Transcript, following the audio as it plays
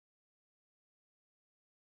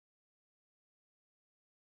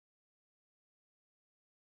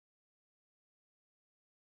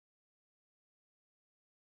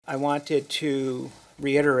I wanted to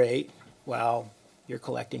reiterate, while you're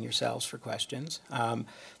collecting yourselves for questions,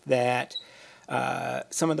 that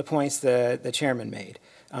some of the points the chairman made.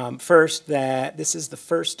 First, that this is the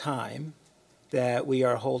first time that we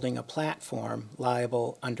are holding a platform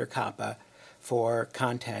liable under COPPA for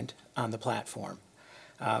content on the platform.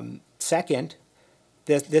 Second,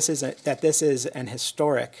 this is an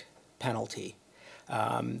historic penalty.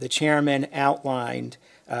 The chairman outlined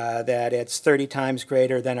that it's 30 times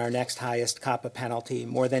greater than our next highest COPPA penalty,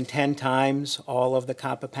 more than 10 times all of the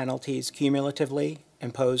COPPA penalties cumulatively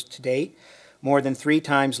imposed to date, more than 3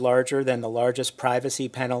 times larger than the largest privacy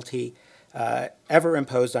penalty ever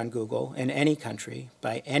imposed on Google in any country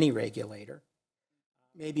by any regulator.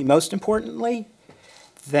 Maybe most importantly,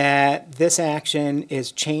 that this action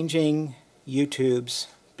is changing YouTube's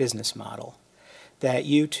business model, that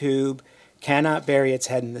YouTube cannot bury its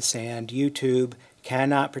head in the sand. YouTube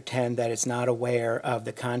cannot pretend that it's not aware of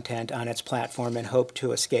the content on its platform and hope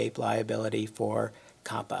to escape liability for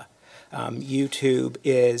COPPA. YouTube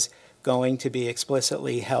is going to be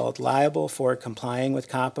explicitly held liable for complying with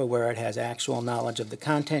COPPA where it has actual knowledge of the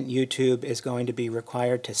content. YouTube is going to be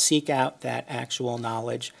required to seek out that actual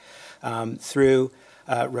knowledge through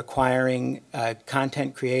requiring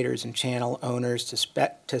content creators and channel owners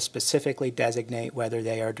to specifically designate whether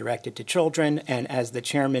they are directed to children. And as the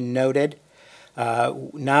chairman noted,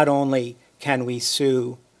 not only can we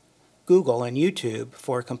sue Google and YouTube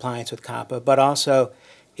for compliance with COPPA, but also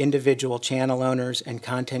individual channel owners and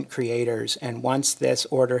content creators. And once this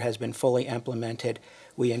order has been fully implemented,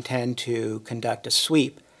 we intend to conduct a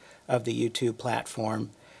sweep of the YouTube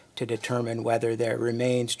platform to determine whether there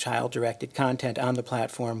remains child-directed content on the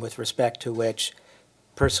platform with respect to which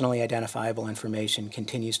personally identifiable information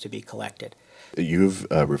continues to be collected. You've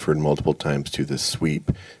referred multiple times to the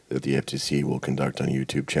sweep that the FTC will conduct on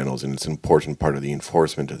YouTube channels, and it's an important part of the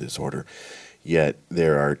enforcement of this order. Yet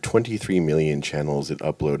there are 23 million channels that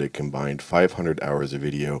upload a combined 500 hours of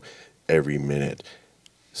video every minute.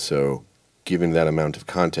 So, given that amount of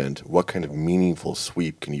content, what kind of meaningful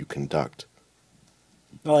sweep can you conduct?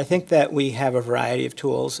 Well, I think that we have a variety of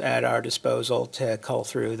tools at our disposal to cull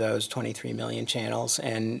through those 23 million channels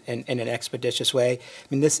and in an expeditious way. I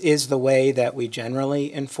mean, this is the way that we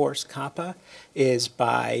generally enforce COPPA, is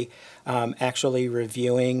by actually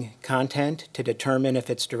reviewing content to determine if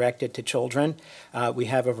it's directed to children. We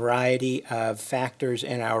have a variety of factors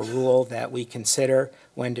in our rule that we consider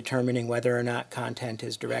when determining whether or not content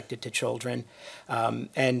is directed to children.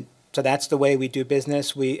 And so that's the way we do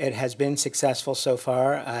business. It has been successful so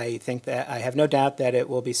far. I think that I have no doubt that it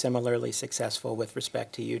will be similarly successful with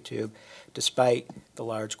respect to YouTube, despite the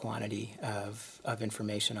large quantity of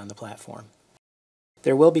information on the platform.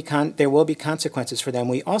 There will be consequences for them.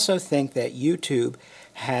 We also think that YouTube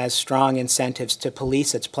has strong incentives to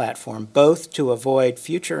police its platform, both to avoid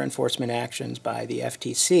future enforcement actions by the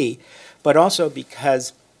FTC, but also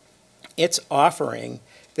because it's offering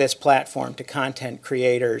this platform to content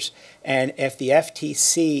creators. And if the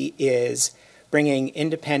FTC is bringing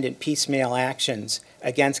independent piecemeal actions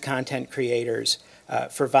against content creators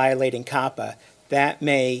for violating COPPA, that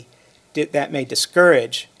may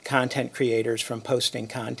discourage content creators from posting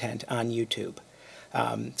content on YouTube.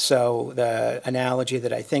 So the analogy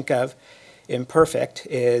that I think of, imperfect,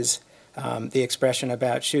 is the expression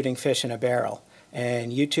about shooting fish in a barrel.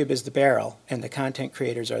 And YouTube is the barrel, and the content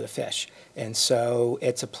creators are the fish. And so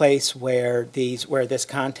it's a place where this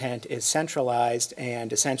content is centralized,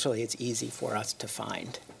 and essentially it's easy for us to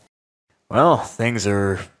find. Well, things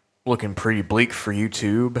are looking pretty bleak for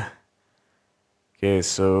YouTube. Okay,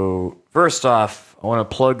 so first off, I want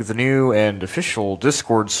to plug the new and official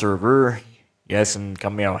Discord server. You guys can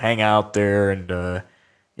come, hang out there and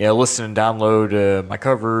listen and download my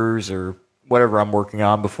covers or whatever I'm working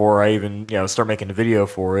on before I even, start making a video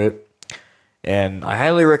for it. And I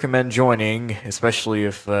highly recommend joining, especially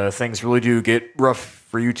if things really do get rough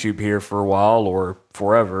for YouTube here for a while or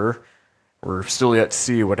forever. We're still yet to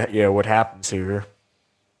see what happens here.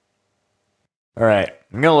 Alright,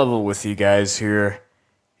 I'm gonna level with you guys here.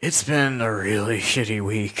 It's been a really shitty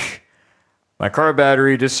week. My car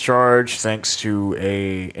battery discharged thanks to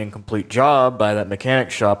a incomplete job by that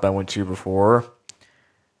mechanic shop I went to before.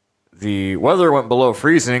 The weather went below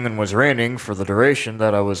freezing and was raining for the duration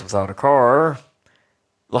that I was without a car.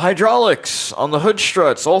 The hydraulics on the hood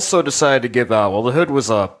struts also decided to give out. Well, the hood was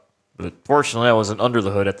up, but fortunately I wasn't under the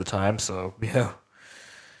hood at the time, so yeah.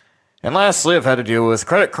 And lastly, I've had to deal with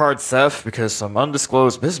credit card theft because some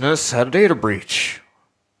undisclosed business had a data breach.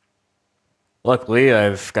 Luckily,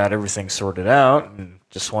 I've got everything sorted out and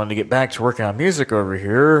just wanted to get back to working on music over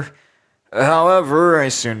here. However, I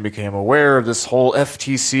soon became aware of this whole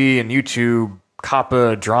FTC and YouTube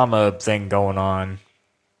COPPA drama thing going on.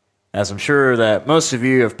 As I'm sure that most of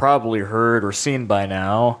you have probably heard or seen by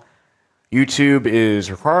now, YouTube is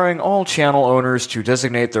requiring all channel owners to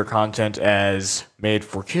designate their content as made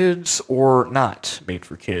for kids or not made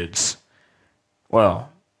for kids. Well,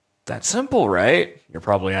 that's simple, right? You're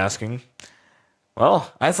probably asking. Well,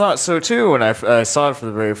 I thought so too when I saw it for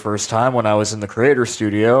the very first time when I was in the creator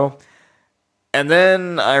studio. And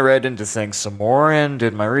then I read into things some more and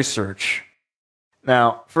did my research.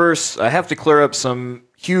 Now, first, I have to clear up some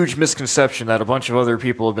huge misconception that a bunch of other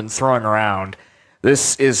people have been throwing around.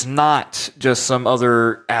 This is not just some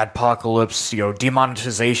other Adpocalypse,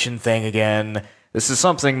 demonetization thing again. This is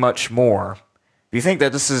something much more. If you think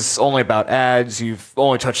that this is only about ads, you've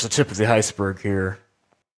only touched the tip of the iceberg here.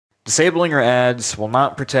 Disabling your ads will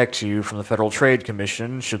not protect you from the Federal Trade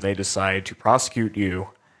Commission should they decide to prosecute you.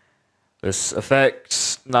 This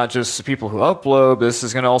affects not just the people who upload, this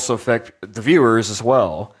is going to also affect the viewers as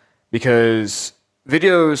well, because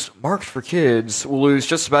videos marked for kids will lose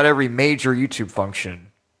just about every major YouTube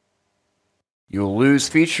function. You'll lose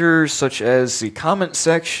features such as the comment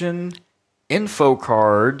section, info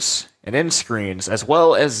cards, and end screens, as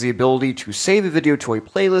well as the ability to save a video to a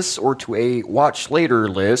playlist or to a watch later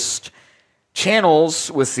list.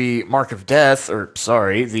 Channels with the mark of death,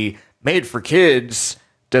 the made for kids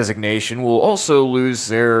designation will also lose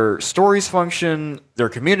their stories function, their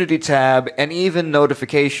community tab, and even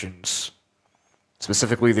notifications.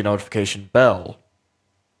 Specifically the notification bell.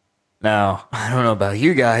 Now, I don't know about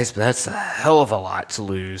you guys, but that's a hell of a lot to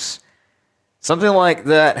lose. Something like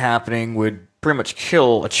that happening would pretty much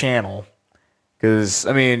kill a channel. Because,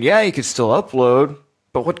 you could still upload,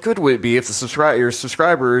 but what good would it be if your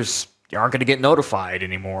subscribers aren't going to get notified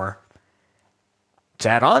anymore? To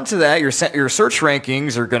add on to that, your search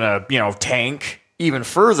rankings are going to, tank even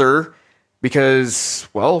further because,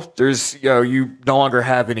 there's, you no longer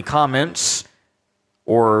have any comments,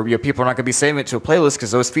 or people are not going to be saving it to a playlist because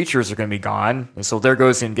those features are going to be gone. And so there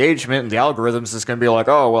goes the engagement, and the algorithms is going to be like,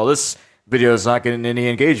 oh, well, this video is not getting any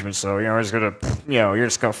engagement, so, you're just going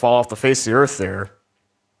to fall off the face of the earth there.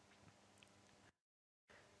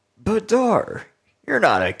 But Dar, you're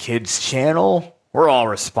not a kids channel. We're all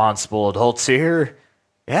responsible adults here.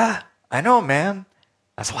 Yeah, I know, man.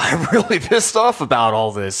 That's why I'm really pissed off about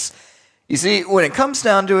all this. You see, when it comes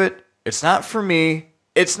down to it, it's not for me,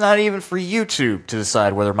 it's not even for YouTube to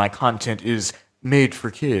decide whether my content is made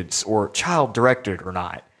for kids or child-directed or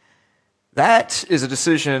not. That is a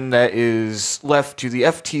decision that is left to the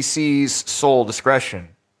FTC's sole discretion.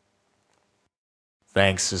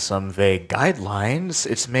 Thanks to some vague guidelines,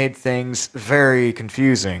 it's made things very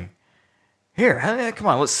confusing. Here, come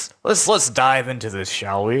on, let's dive into this,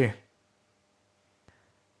 shall we?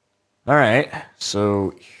 Alright,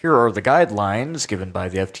 so here are the guidelines given by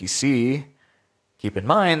the FTC. Keep in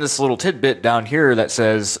mind this little tidbit down here that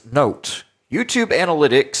says, note, YouTube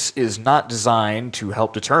Analytics is not designed to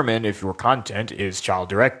help determine if your content is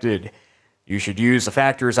child-directed. You should use the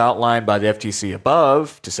factors outlined by the FTC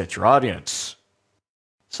above to set your audience.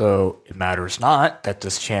 So, it matters not that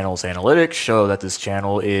this channel's analytics show that this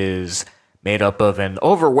channel is made up of an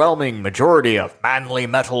overwhelming majority of manly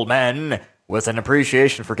metal men with an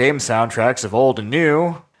appreciation for game soundtracks of old and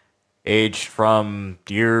new, aged from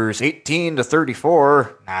years 18 to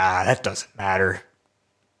 34. Nah, that doesn't matter.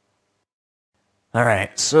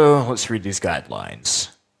 Alright, so let's read these guidelines.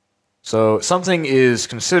 So, something is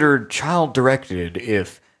considered child-directed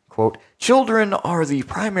if, quote, children are the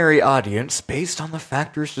primary audience based on the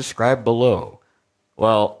factors described below.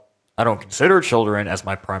 Well, I don't consider children as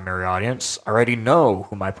my primary audience. I already know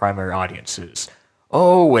who my primary audience is.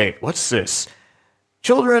 Oh, wait, what's this?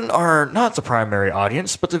 Children are not the primary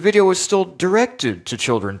audience, but the video is still directed to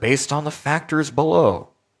children based on the factors below.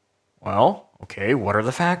 Well, okay, what are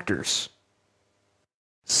the factors?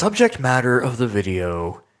 Subject matter of the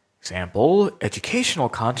video. Example, educational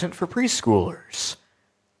content for preschoolers.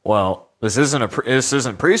 Well, this isn't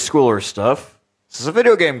preschooler stuff. This is a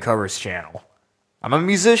video game covers channel. I'm a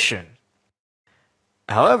musician.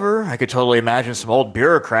 However, I could totally imagine some old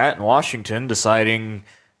bureaucrat in Washington deciding,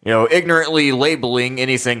 ignorantly labeling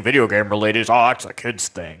anything video game related as, oh, that's a kid's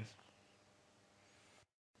thing.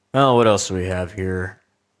 Well, what else do we have here?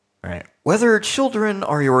 All right. Whether children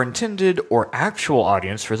are your intended or actual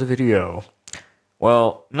audience for the video.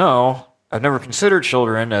 Well, no. I've never considered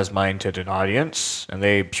children as my intended audience, and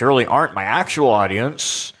they surely aren't my actual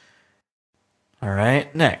audience.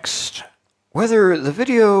 Alright, next. Whether the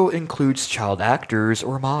video includes child actors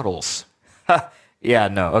or models. Ha! Yeah,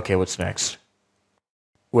 no. Okay, what's next?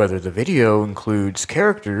 whether the video includes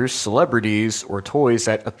characters, celebrities, or toys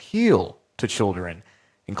that appeal to children,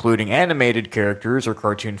 including animated characters or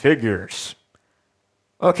cartoon figures.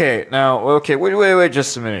 Okay, wait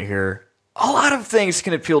just a minute here. A lot of things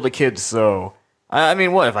can appeal to kids, though. I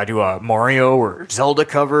mean, what if I do a Mario or Zelda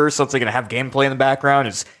cover, something gonna have gameplay in the background?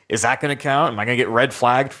 Is that gonna count? Am I gonna get red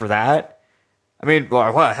flagged for that? I mean,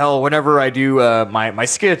 what hell? Whenever I do my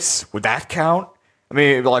skits, would that count? I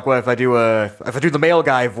mean, like, what if I do the male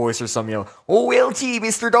guy voice or something? You know, oh well, gee,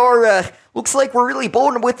 Mr. Dara, looks like we're really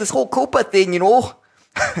boning with this whole COPPA thing, you know.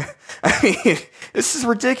 I mean, this is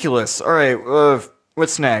ridiculous. All right,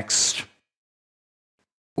 what's next?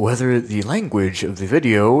 Whether the language of the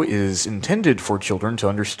video is intended for children to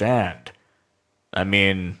understand. I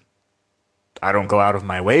mean, I don't go out of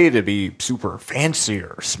my way to be super fancy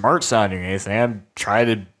or smart sounding or anything.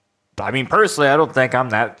 Personally, I don't think I'm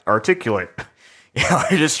that articulate. You know,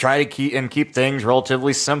 I just try to keep things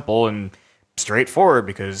relatively simple and straightforward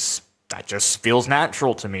because that just feels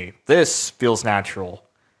natural to me. This feels natural.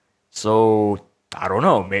 So, I don't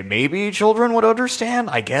know. Maybe children would understand,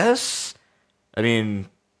 I guess? I mean,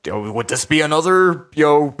 would this be another,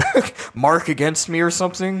 mark against me or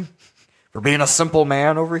something? For being a simple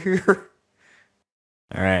man over here?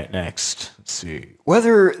 Alright, next. Let's see.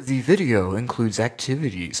 Whether the video includes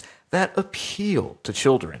activities that appeal to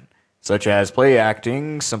children, such as play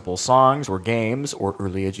acting, simple songs or games, or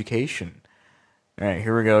early education. Alright,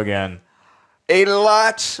 here we go again. A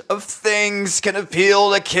lot of things can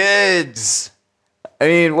appeal to kids. I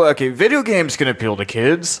mean, video games can appeal to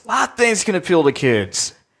kids. A lot of things can appeal to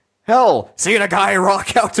kids. Hell, seeing a guy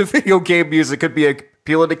rock out to video game music could be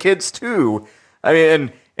appealing to kids too. I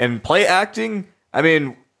mean, and play acting. I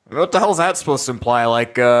mean, what the hell is that supposed to imply? Oh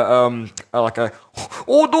no,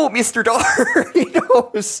 Mr. Dar, he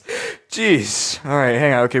knows. Jeez. All right,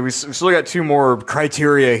 hang on. Okay, we still got 2 more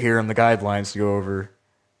criteria here in the guidelines to go over.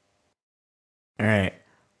 All right.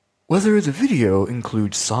 Whether the video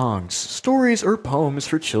includes songs, stories, or poems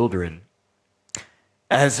for children.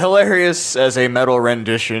 As hilarious as a metal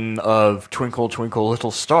rendition of Twinkle Twinkle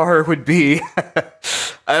Little Star would be,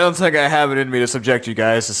 I don't think I have it in me to subject you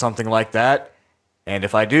guys to something like that. And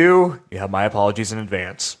if I do, you have my apologies in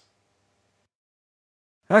advance.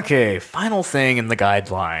 Okay, final thing in the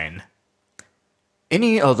guideline.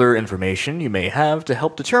 Any other information you may have to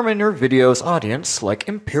help determine your video's audience, like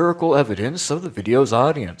empirical evidence of the video's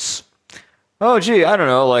audience. Oh gee, I don't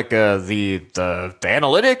know, like the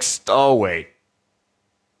analytics? Oh wait.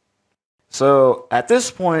 So, at this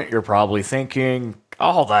point, you're probably thinking,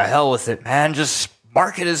 oh, the hell with it, man. Just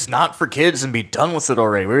mark it as not for kids and be done with it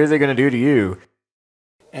already. What are they going to do to you?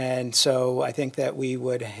 And so I think that we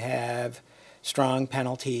would have strong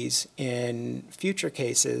penalties in future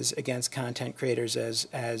cases against content creators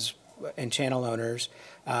and channel owners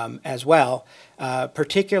as well,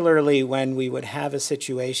 particularly when we would have a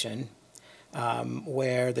situation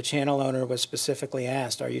where the channel owner was specifically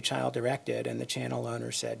asked, are you child-directed? And the channel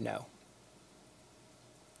owner said no.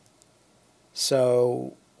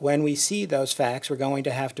 So when we see those facts, we're going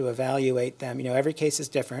to have to evaluate them. You know, every case is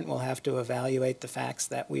different. We'll have to evaluate the facts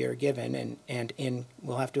that we are given, and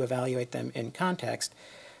we'll have to evaluate them in context.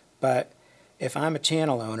 But if I'm a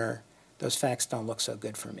channel owner, those facts don't look so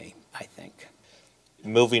good for me, I think.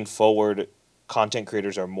 Moving forward, content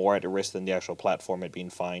creators are more at risk than the actual platform at being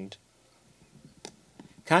fined?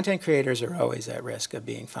 Content creators are always at risk of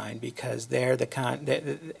being fined because they're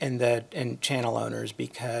and channel owners,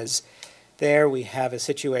 because there we have a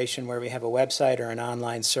situation where we have a website or an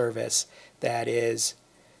online service that is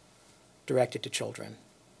directed to children.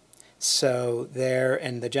 So there,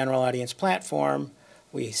 in the general audience platform,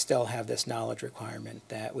 we still have this knowledge requirement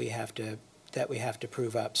that we have to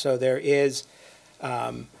prove up. So there is,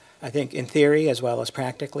 I think, in theory as well as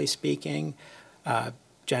practically speaking,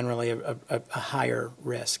 generally a higher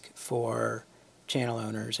risk for channel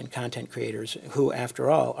owners and content creators who, after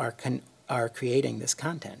all, are creating this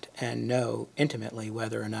content and know intimately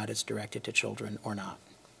whether or not it's directed to children or not.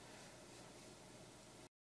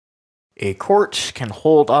 A court can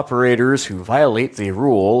hold operators who violate the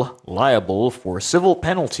rule liable for civil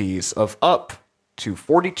penalties of up to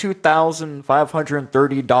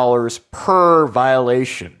 $42,530 per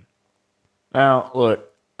violation. Now, look,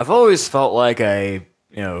 I've always felt like I'm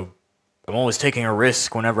always taking a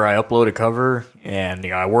risk whenever I upload a cover, and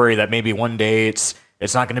I worry that maybe one day it's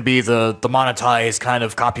not going to be the monetized kind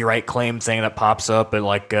of copyright claim thing that pops up, but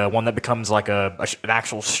like one that becomes like an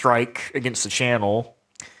actual strike against the channel.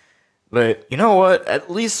 But you know what?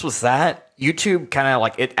 At least with that, YouTube kind of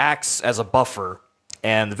like it acts as a buffer,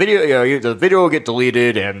 and the video will get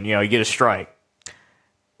deleted, and you get a strike.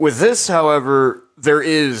 With this, however, there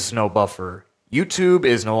is no buffer. YouTube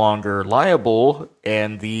is no longer liable,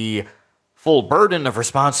 and the full burden of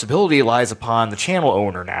responsibility lies upon the channel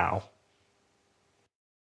owner now.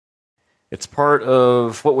 It's part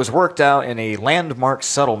of what was worked out in a landmark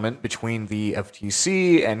settlement between the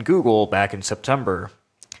FTC and Google back in September.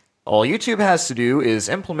 All YouTube has to do is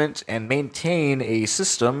implement and maintain a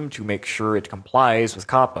system to make sure it complies with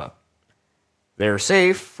COPPA. They're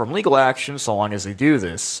safe from legal action so long as they do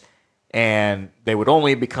this, and they would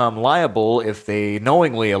only become liable if they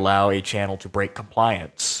knowingly allow a channel to break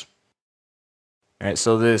compliance. Alright,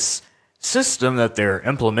 so this system that they're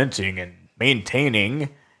implementing and maintaining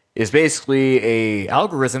is basically a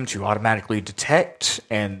algorithm to automatically detect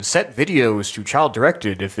and set videos to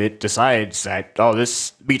child-directed if it decides that, oh,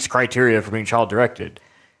 this meets criteria for being child-directed.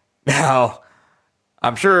 Now,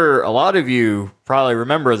 I'm sure a lot of you probably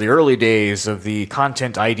remember the early days of the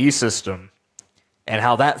Content ID system and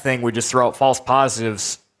how that thing would just throw out false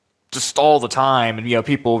positives just all the time, and,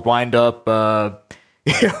 people would wind up,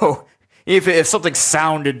 if something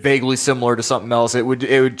sounded vaguely similar to something else, it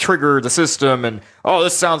would trigger the system, and oh,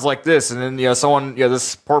 this sounds like this, and then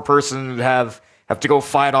this poor person would have to go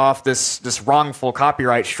fight off this wrongful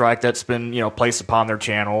copyright strike that's been placed upon their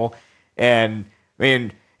channel. And I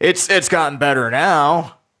mean, it's gotten better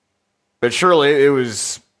now, but surely it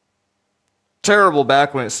was terrible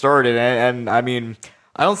back when it started. And I mean,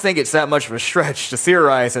 I don't think it's that much of a stretch to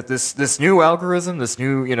theorize that this new algorithm, this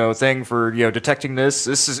new thing for detecting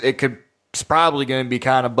it's probably going to be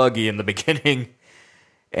kind of buggy in the beginning,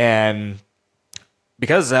 and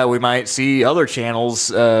because of that, we might see other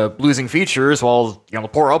channels losing features, while the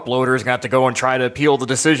poor uploaders going to have to go and try to appeal the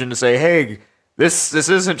decision to say, hey, this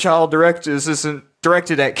isn't child-directed, this isn't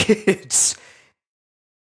directed at kids.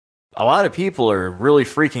 A lot of people are really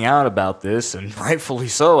freaking out about this, and rightfully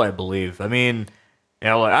so, I believe. I mean,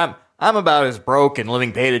 I'm about as broke and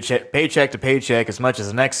living paycheck to paycheck as much as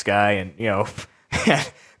the next guy, and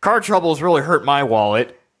car troubles really hurt my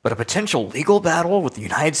wallet, but a potential legal battle with the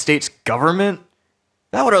United States government?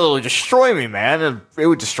 That would really destroy me, man, and it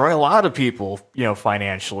would destroy a lot of people,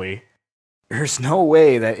 financially. There's no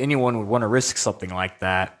way that anyone would want to risk something like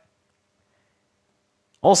that.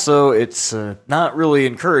 Also, it's not really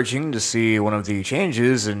encouraging to see one of the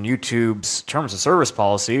changes in YouTube's terms of service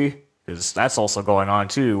policy, because that's also going on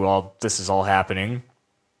too while this is all happening.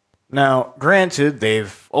 Now, granted,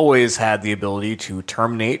 they've always had the ability to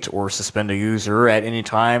terminate or suspend a user at any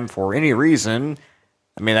time for any reason.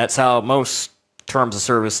 I mean, that's how most terms of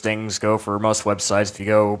service things go for most websites. If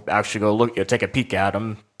you actually go look, take a peek at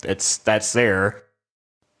them, that's there.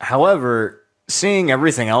 However, seeing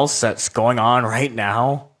everything else that's going on right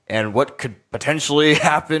now and what could potentially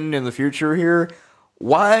happen in the future here,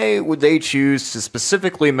 why would they choose to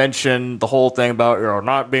specifically mention the whole thing about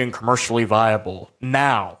not being commercially viable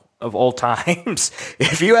now? Of all times.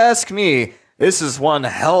 If you ask me, this is one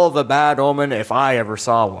hell of a bad omen if I ever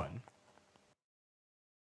saw one.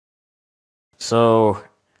 So,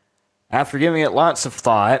 after giving it lots of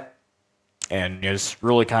thought, and just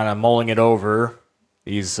really kind of mulling it over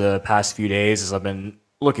these past few days as I've been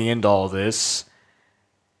looking into all this,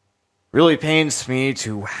 really pains me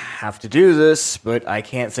to have to do this, but I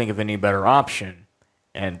can't think of any better option.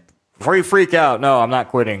 And before you freak out, no, I'm not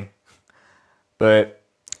quitting. But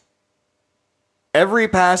every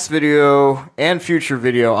past video and future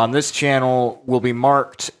video on this channel will be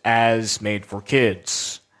marked as made for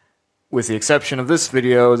kids. With the exception of this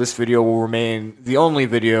video will remain the only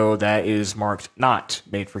video that is marked not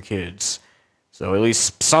made for kids. So at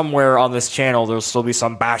least somewhere on this channel, there'll still be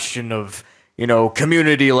some bastion of,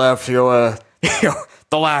 community left, the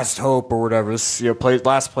last hope or whatever. This,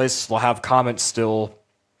 last place will have comments still.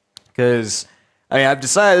 Because, I've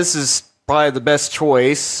decided this is probably the best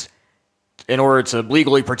choice in order to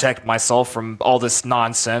legally protect myself from all this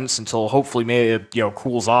nonsense until hopefully maybe it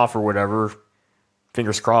cools off or whatever.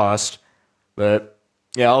 Fingers crossed. But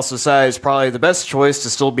yeah, I also decided it's probably the best choice to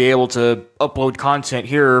still be able to upload content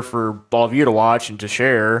here for all of you to watch and to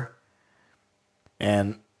share.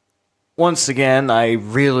 And once again, I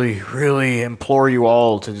really, really implore you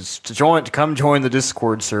all to come join the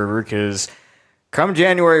Discord server, because come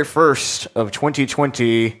January 1st of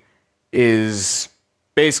 2020 is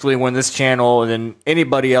basically when this channel and then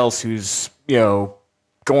anybody else who's,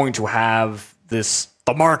 going to have the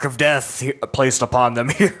mark of death placed upon them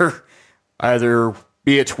here, either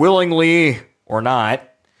be it willingly or not,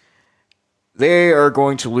 they are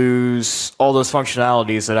going to lose all those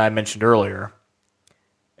functionalities that I mentioned earlier.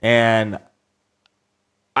 And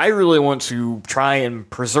I really want to try and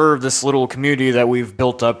preserve this little community that we've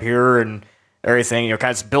built up here and everything,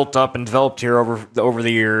 kind of built up and developed here over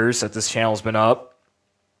the years that this channel's been up.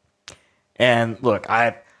 And look,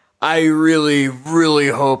 I really, really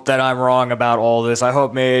hope that I'm wrong about all this. I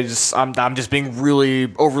hope maybe I'm just being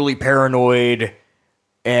really overly paranoid,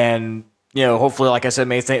 and hopefully, like I said,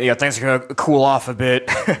 things are gonna cool off a bit.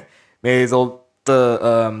 Maybe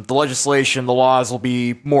the legislation, the laws will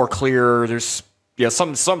be more clear. There's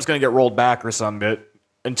something's gonna get rolled back or something. But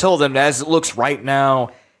until then, as it looks right now,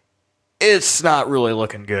 it's not really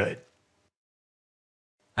looking good.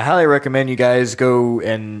 I highly recommend you guys go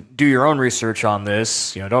and do your own research on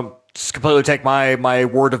this. Don't just completely take my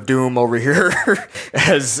word of doom over here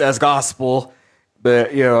as gospel.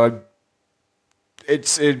 But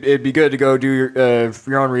it'd be good to go do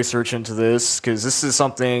your own research into this, because this is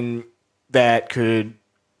something that could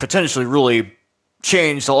potentially really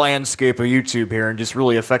change the landscape of YouTube here and just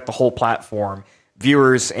really affect the whole platform,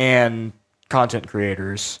 viewers and content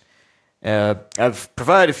creators. I've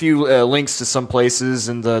provided a few links to some places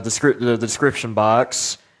in the description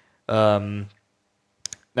box.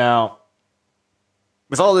 Now,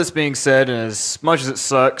 with all this being said, and as much as it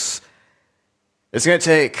sucks, it's going to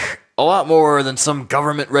take a lot more than some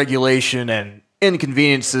government regulation and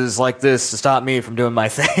inconveniences like this to stop me from doing my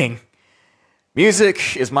thing.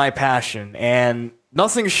 Music is my passion, and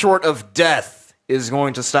nothing short of death is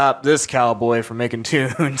going to stop this cowboy from making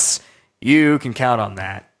tunes. You can count on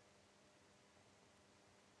that.